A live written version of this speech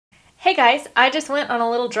Hey guys, I just went on a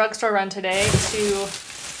little drugstore run today to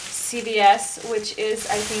CVS, which is,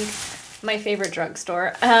 I think, my favorite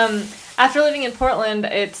drugstore. After living in Portland,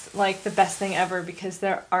 it's like the best thing ever because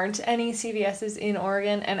there aren't any CVS's in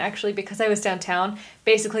Oregon, and actually because I was downtown,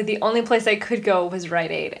 basically the only place I could go was Rite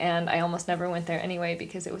Aid, and I almost never went there anyway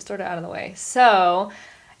because it was sort of out of the way. So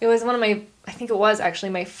it was one of my, I think it was actually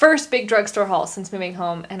my first big drugstore haul since moving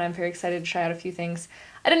home, and I'm very excited to try out a few things.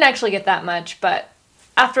 I didn't actually get that much, but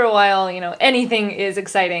after a while, you know, anything is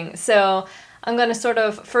exciting. So I'm going to sort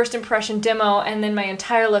of first impression demo, and then my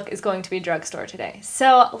entire look is going to be drugstore today.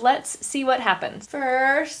 So let's see what happens.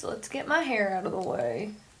 First, let's get my hair out of the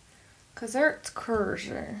way, because it's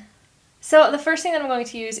crazy. So the first thing that I'm going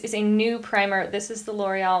to use is a new primer. This is the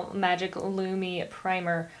L'Oreal Magic Lumi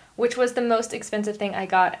Primer, which was the most expensive thing I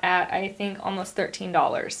got at, I think, almost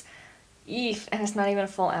 $13. Eef, and it's not even a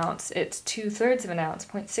full ounce. It's 2/3 of an ounce,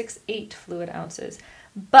 0.68 fluid ounces.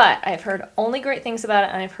 But I've heard only great things about it,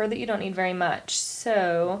 and I've heard that you don't need very much.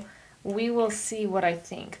 So we will see what I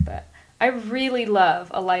think. But I really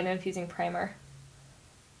love a light infusing primer.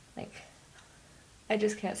 Like, I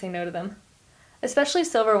just can't say no to them. Especially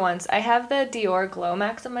silver ones. I have the Dior Glow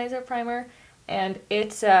Maximizer primer, and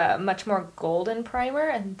it's a much more golden primer,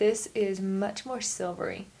 and this is much more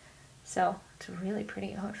silvery. So it's really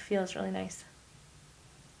pretty. Oh, it feels really nice.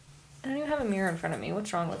 I don't even have a mirror in front of me.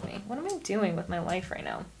 What's wrong with me? What am I doing with my life right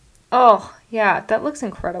now? Oh, yeah, that looks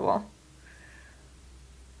incredible.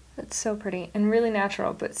 That's so pretty and really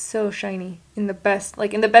natural, but so shiny in the best,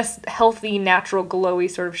 like in the best healthy, natural, glowy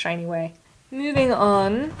sort of shiny way. Moving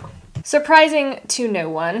on. Surprising to no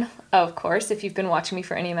one, of course, if you've been watching me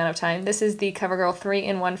for any amount of time, this is the Covergirl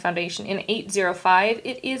 3-in-1 foundation in 805.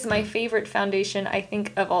 It is my favorite foundation, I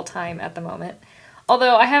think, of all time at the moment.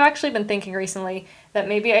 Although I have actually been thinking recently that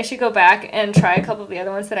maybe I should go back and try a couple of the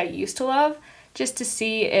other ones that I used to love, just to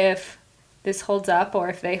see if this holds up or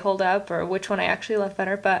if they hold up or which one I actually love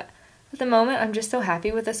better. But at the moment, I'm just so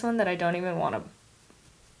happy with this one that I don't even want to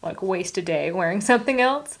like waste a day wearing something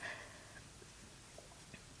else.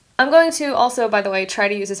 I'm going to also, by the way, try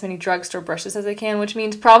to use as many drugstore brushes as I can, which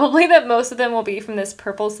means probably that most of them will be from this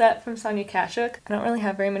purple set from Sonia Kashuk. I don't really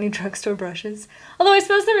have very many drugstore brushes. Although I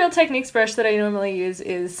suppose the Real Techniques brush that I normally use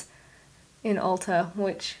is in Ulta,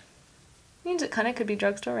 which means it kind of could be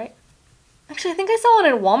drugstore, right? Actually, I think I saw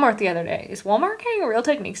one in Walmart the other day. Is Walmart carrying a Real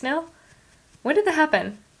Techniques now? When did that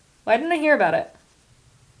happen? Why didn't I hear about it?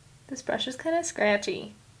 This brush is kind of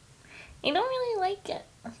scratchy. I don't really like it.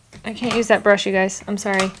 I can't use that brush, you guys. I'm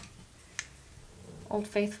sorry. Old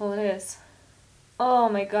Faithful it is. Oh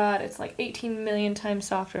my god, it's like 18 million times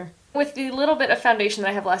softer. With the little bit of foundation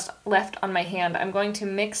that I have left on my hand, I'm going to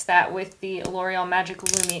mix that with the L'Oreal Magic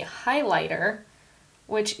Lumi highlighter,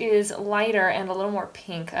 which is lighter and a little more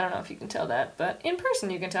pink. I don't know if you can tell that, but in person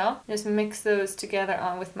you can tell. Just mix those together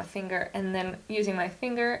on with my finger, and then using my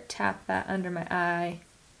finger, tap that under my eye.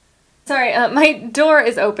 Sorry, my door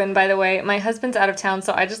is open, by the way. My husband's out of town,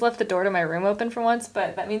 so I just left the door to my room open for once,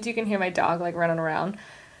 but that means you can hear my dog, like, running around.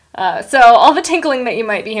 So all the tinkling that you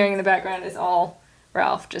might be hearing in the background is all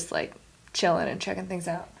Ralph just, like, chilling and checking things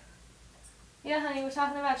out. Yeah, honey, we're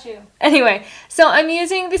talking about you. Anyway, so I'm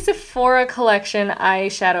using the Sephora Collection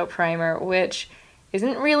eyeshadow primer, which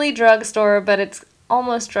isn't really drugstore, but it's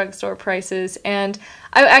almost drugstore prices. And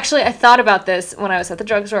I thought about this when I was at the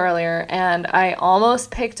drugstore earlier, and I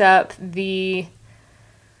almost picked up the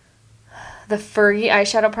Fergie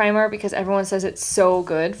eyeshadow primer because everyone says it's so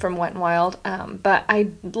good from Wet n Wild, but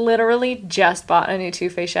I literally just bought a new Too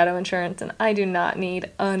Faced shadow insurance, and I do not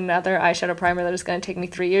need another eyeshadow primer that is going to take me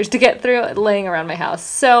 3 years to get through laying around my house.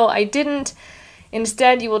 So I didn't.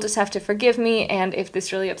 Instead, you will just have to forgive me, and if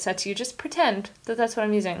this really upsets you, just pretend that that's what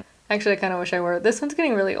I'm using. Actually, I kind of wish I were. This one's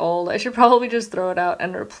getting really old. I should probably just throw it out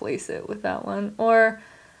and replace it with that one. Or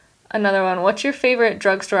another one. What's your favorite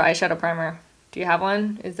drugstore eyeshadow primer? Do you have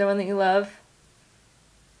one? Is there one that you love?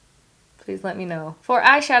 Please let me know. For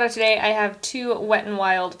eyeshadow today, I have two Wet n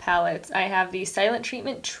Wild palettes. I have the Silent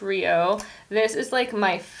Treatment Trio. This is like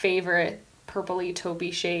my favorite purpley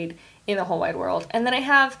taupey shade in the whole wide world. And then I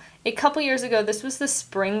have, a couple years ago, this was the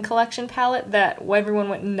Spring Collection palette that everyone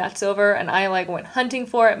went nuts over, and I like went hunting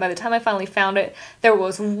for it. By the time I finally found it, there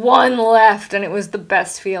was one left, and it was the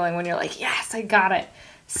best feeling when you're like, yes, I got it.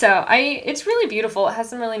 So it's really beautiful. It has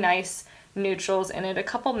some really nice neutrals in it, a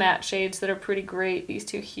couple matte shades that are pretty great, these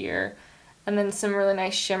two here, and then some really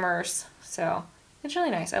nice shimmers. So it's really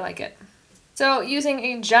nice. I like it. So using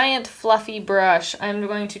a giant fluffy brush, I'm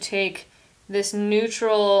going to take this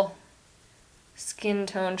neutral skin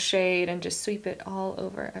tone shade and just sweep it all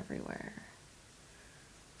over everywhere,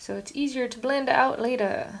 so it's easier to blend out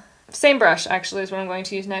later. same brush actually is what I'm going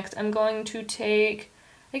to use next. I'm going to take,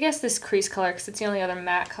 I guess, this crease color because it's the only other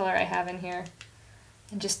matte color I have in here.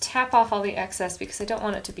 And just tap off all the excess because I don't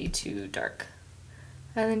want it to be too dark.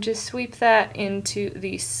 And then just sweep that into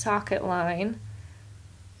the socket line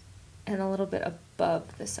and a little bit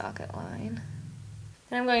above the socket line.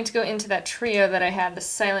 And I'm going to go into that trio that I had, the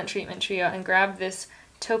Silent Treatment trio, and grab this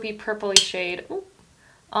taupey purpley shade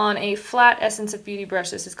on a flat Essence of Beauty brush.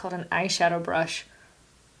 This is called an eyeshadow brush.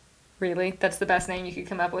 Really? That's the best name you could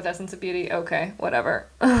come up with, Essence of Beauty? Okay, whatever.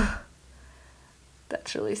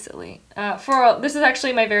 That's really silly. This is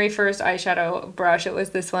actually my very first eyeshadow brush. It was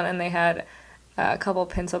this one, and they had a couple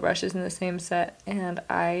pencil brushes in the same set, and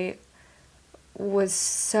I was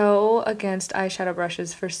so against eyeshadow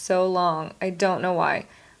brushes for so long. I don't know why. I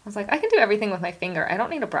was like, I can do everything with my finger. I don't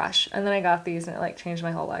need a brush. And then I got these, and it like changed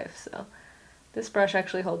my whole life. So this brush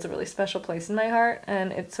actually holds a really special place in my heart,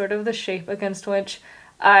 and it's sort of the shape against which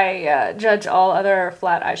I judge all other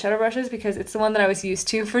flat eyeshadow brushes because it's the one that I was used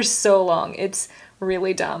to for so long. It's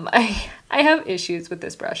really dumb. I have issues with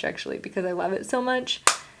this brush actually because I love it so much.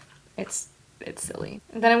 It's silly.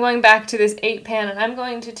 And then I'm going back to this 8 pan, and I'm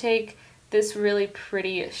going to take this really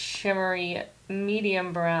pretty shimmery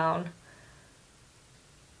medium brown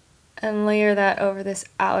and layer that over this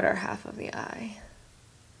outer half of the eye.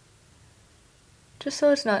 Just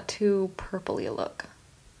so it's not too purpley a look.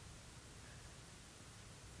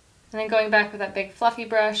 And then going back with that big fluffy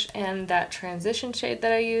brush and that transition shade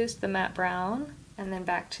that I used, the matte brown, and then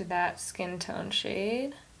back to that skin tone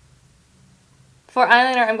shade. For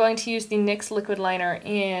eyeliner, I'm going to use the NYX liquid liner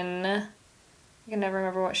in, I can never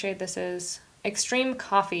remember what shade this is, Extreme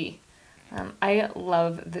Coffee. I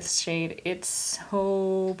love this shade. It's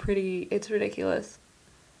so pretty. It's ridiculous.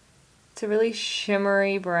 It's a really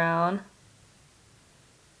shimmery brown.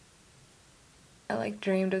 I like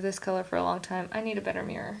dreamed of this color for a long time. I need a better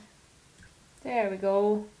mirror. There we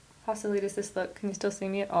go. How silly does this look? Can you still see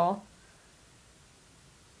me at all?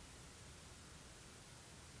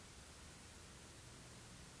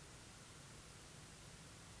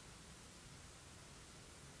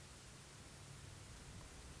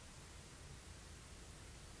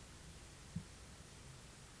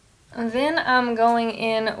 Then I'm going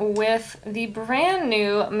in with the brand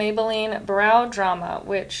new Maybelline Brow Drama,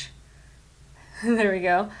 which, there we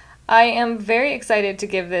go. I am very excited to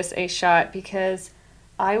give this a shot because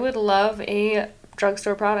I would love a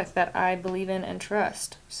drugstore product that I believe in and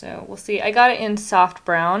trust. So we'll see. I got it in soft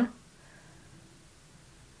brown.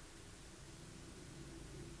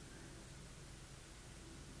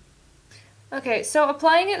 Okay, so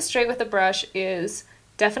applying it straight with the brush is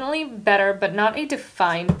definitely better, but not a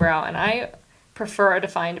defined brow, and I prefer a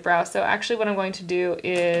defined brow. So actually what I'm going to do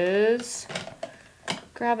is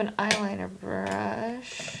grab an eyeliner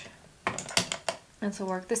brush. This will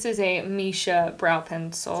work. This is a Misha brow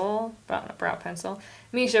pencil,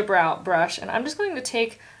 Misha brow brush, and I'm just going to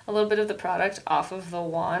take a little bit of the product off of the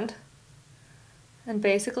wand and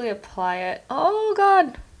basically apply it. Oh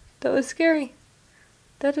God, that was scary.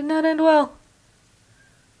 That did not end well.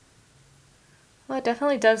 Well, it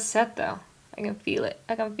definitely does set though. I can feel it.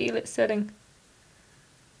 I can feel it setting.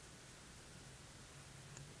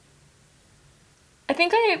 I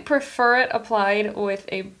think I prefer it applied with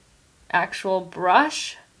a actual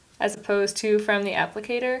brush as opposed to from the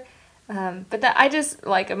applicator, but that I just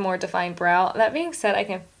like a more defined brow. That being said, I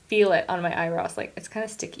can feel it on my eyebrows, like it's kind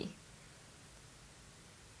of sticky.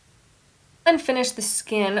 And finish the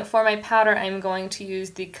skin. For my powder, I'm going to use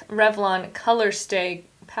the Revlon Colorstay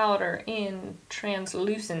powder in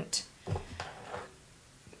translucent.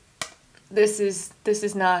 This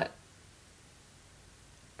is not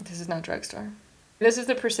drugstore. This is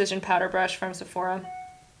the precision powder brush from Sephora.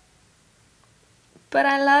 But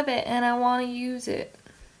I love it and I want to use it.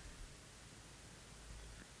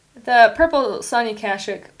 The purple Sonia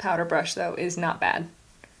Kashuk powder brush though is not bad.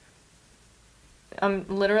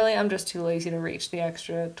 I'm just too lazy to reach the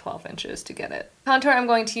extra 12 inches to get it. Contour, I'm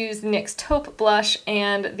going to use the NYX Taupe blush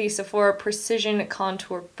and the Sephora Precision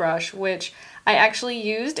Contour brush, which I actually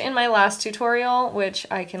used in my last tutorial, which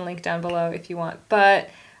I can link down below if you want, but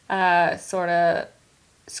sort of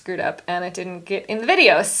screwed up and it didn't get in the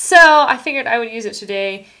video. So I figured I would use it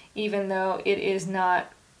today, even though it is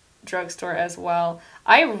not drugstore as well.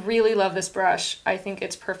 I really love this brush. I think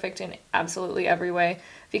it's perfect in absolutely every way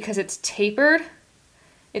because it's tapered.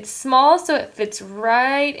 It's small, so it fits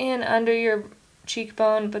right in under your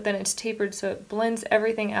cheekbone, but then it's tapered so it blends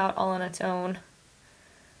everything out all on its own,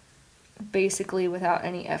 basically without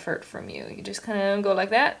any effort from you. You just kind of go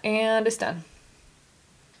like that and it's done.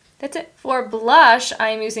 That's it. For blush,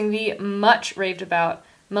 I'm using the much raved about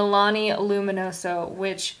Milani Luminoso,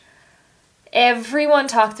 which Everyone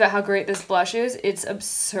talks about how great this blush is. It's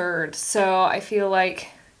absurd. So I feel like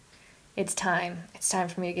it's time. It's time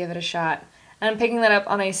for me to give it a shot. And I'm picking that up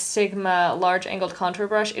on a Sigma large angled contour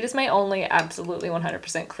brush. It is my only absolutely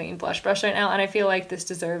 100% clean blush brush right now, and I feel like this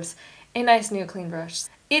deserves a nice new clean brush.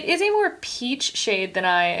 It is a more peach shade than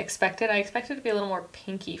I expected. I expected it to be a little more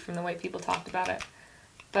pinky from the way people talked about it.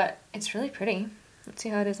 But it's really pretty. Let's see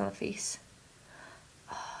how it is on the face.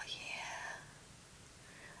 Oh yeah.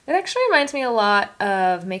 It actually reminds me a lot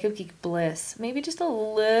of Makeup Geek Bliss. Maybe just a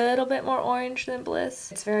little bit more orange than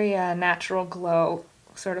Bliss. It's very natural glow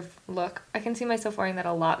sort of look. I can see myself wearing that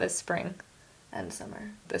a lot this spring and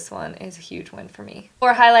summer. This one is a huge win for me.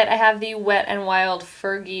 For highlight, I have the Wet n Wild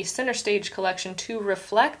Fergie Centerstage Collection to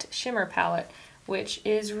Reflect Shimmer Palette, which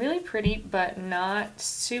is really pretty, but not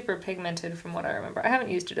super pigmented from what I remember. I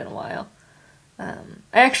haven't used it in a while.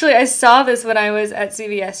 I saw this when I was at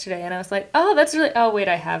CVS today, and I was like, oh, that's really, oh wait,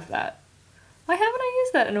 I have that. Why haven't I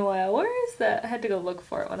used that in a while? Where is that? I had to go look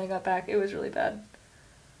for it when I got back. It was really bad.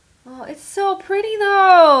 Oh, it's so pretty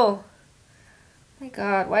though! My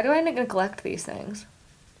god, why do I neglect these things?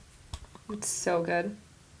 It's so good.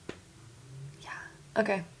 Yeah.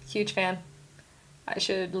 Okay, huge fan. I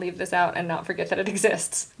should leave this out and not forget that it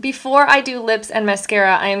exists. Before I do lips and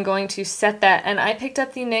mascara, I am going to set that, and I picked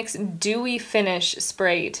up the NYX Dewy Finish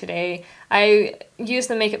spray today. I use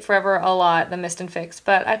the Make It Forever a lot, the Mist and Fix,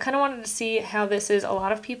 but I kind of wanted to see how this is. A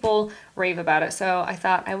lot of people rave about it, so I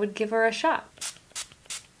thought I would give her a shot.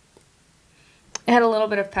 It had a little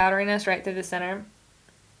bit of powderiness right through the center,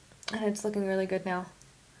 and it's looking really good now.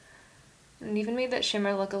 And even made that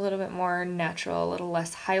shimmer look a little bit more natural, a little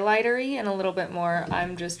less highlightery, and a little bit more,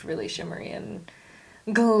 I'm just really shimmery and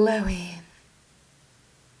glowy.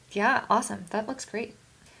 Yeah, awesome. That looks great.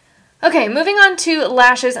 Okay, moving on to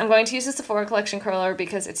lashes. I'm going to use the Sephora Collection curler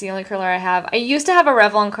because it's the only curler I have. I used to have a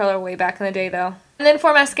Revlon curler way back in the day though. And then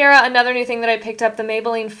for mascara, another new thing that I picked up, the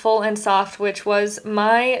Maybelline Full and Soft, which was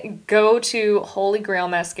my go-to holy grail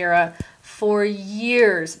mascara for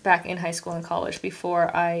years back in high school and college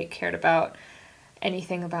before I cared about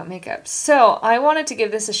anything about makeup. So I wanted to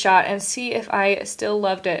give this a shot and see if I still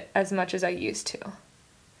loved it as much as I used to.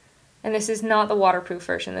 And this is not the waterproof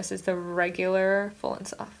version, this is the regular Full and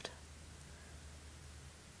Soft.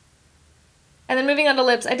 And then moving on to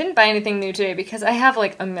lips, I didn't buy anything new today because I have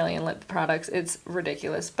like a million lip products. It's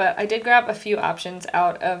ridiculous. But I did grab a few options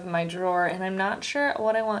out of my drawer and I'm not sure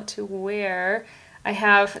what I want to wear. I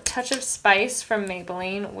have Touch of Spice from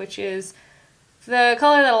Maybelline, which is the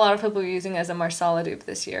color that a lot of people are using as a Marsala dupe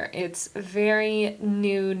this year. It's very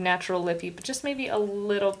nude, natural lippy, but just maybe a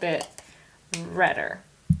little bit redder.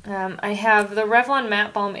 I have the Revlon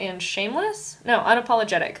Matte Balm in Shameless. No,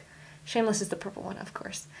 Unapologetic. Shameless is the purple one, of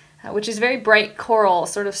course. Which is very bright coral,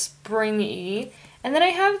 sort of springy. And then I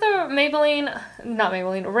have the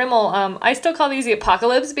Rimmel. I still call these the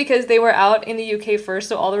Apocalypse because they were out in the UK first,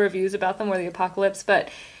 so all the reviews about them were the Apocalypse. But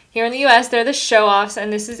here in the US, they're the show-offs,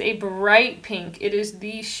 and this is a bright pink. It is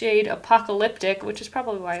the shade Apacaliptic, which is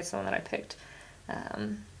probably why it's the one that I picked.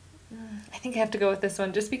 I think I have to go with this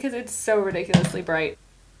one just because it's so ridiculously bright.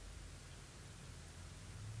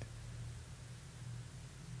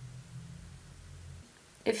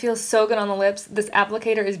 It feels so good on the lips. This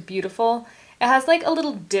applicator is beautiful. It has like a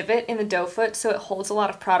little divot in the doe foot, so it holds a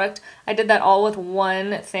lot of product. I did that all with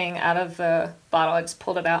one thing out of the bottle. I just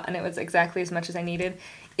pulled it out and it was exactly as much as I needed.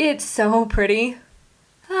 It's so pretty.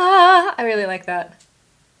 Ah, I really like that.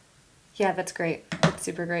 Yeah, that's great. That's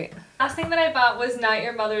super great. Last thing that I bought was Not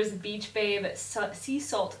Your Mother's Beach Babe Sea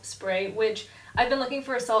Salt Spray, which I've been looking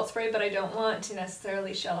for a salt spray, but I don't want to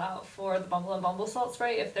necessarily shell out for the Bumble and Bumble salt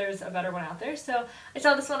spray if there's a better one out there. So I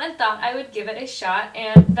saw this one and thought I would give it a shot,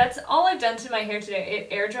 and that's all I've done to my hair today. It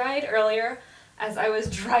air dried earlier as I was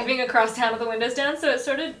driving across town with the windows down, so it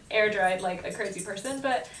sort of air dried like a crazy person,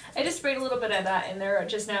 but I just sprayed a little bit of that in there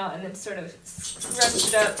just now and then sort of scrunched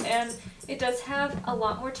it up, and it does have a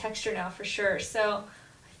lot more texture now for sure. So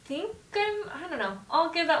I think I don't know, I'll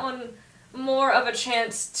give that one more of a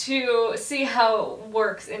chance to see how it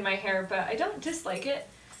works in my hair, but I don't dislike it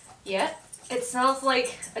yet. It smells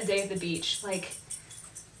like a day at the beach, like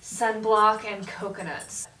sunblock and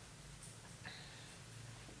coconuts.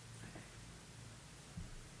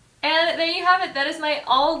 And there you have it. That is my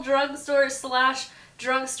all drugstore /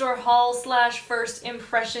 drugstore haul / first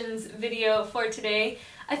impressions video for today.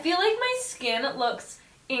 I feel like my skin looks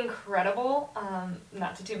incredible,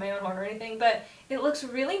 not to toot my own horn or anything, but it looks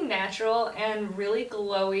really natural and really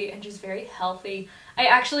glowy and just very healthy.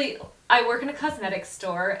 I work in a cosmetics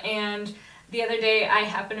store, and the other day I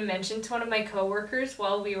happened to mention to one of my coworkers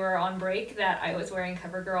while we were on break that I was wearing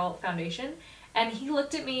CoverGirl foundation, And he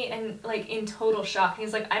looked at me and like in total shock.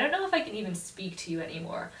 He's like, I don't know if I can even speak to you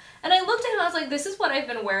anymore. And I looked at him and I was like, this is what I've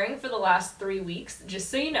been wearing for the last 3 weeks, just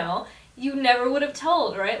so you know. You never would have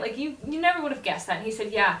told, right? Like you never would have guessed that. And he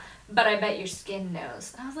said, yeah, but I bet your skin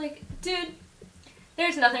knows. And I was like, dude,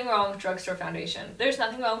 there's nothing wrong with drugstore foundation. There's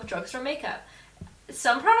nothing wrong with drugstore makeup.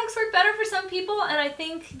 Some products work better for some people, and I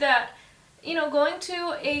think that, you know, going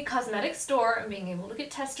to a cosmetic store and being able to get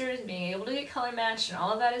testers, being able to get color matched, and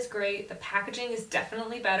all of that is great. The packaging is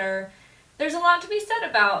definitely better. There's a lot to be said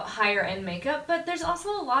about higher end makeup, but there's also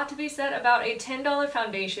a lot to be said about a $10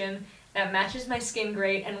 foundation that matches my skin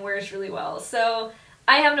great and wears really well. So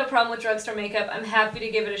I have no problem with drugstore makeup. I'm happy to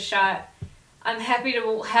give it a shot. I'm happy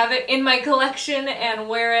to have it in my collection and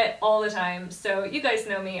wear it all the time. So you guys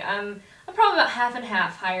know me. I'm probably about half and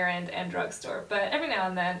half higher end and drugstore, but every now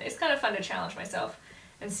and then it's kind of fun to challenge myself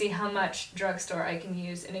and see how much drugstore I can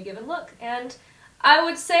use in a given look. And I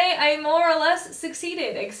would say I more or less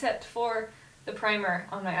succeeded, except for the primer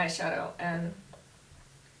on my eyeshadow and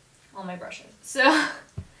all my brushes. So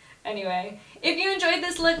anyway, if you enjoyed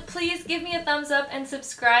this look, please give me a thumbs up and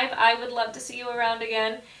subscribe. I would love to see you around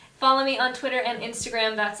again. Follow me on Twitter and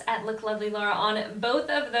Instagram. That's @LookLovelyLaura on both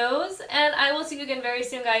of those. And I will see you again very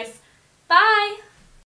soon, guys. Bye!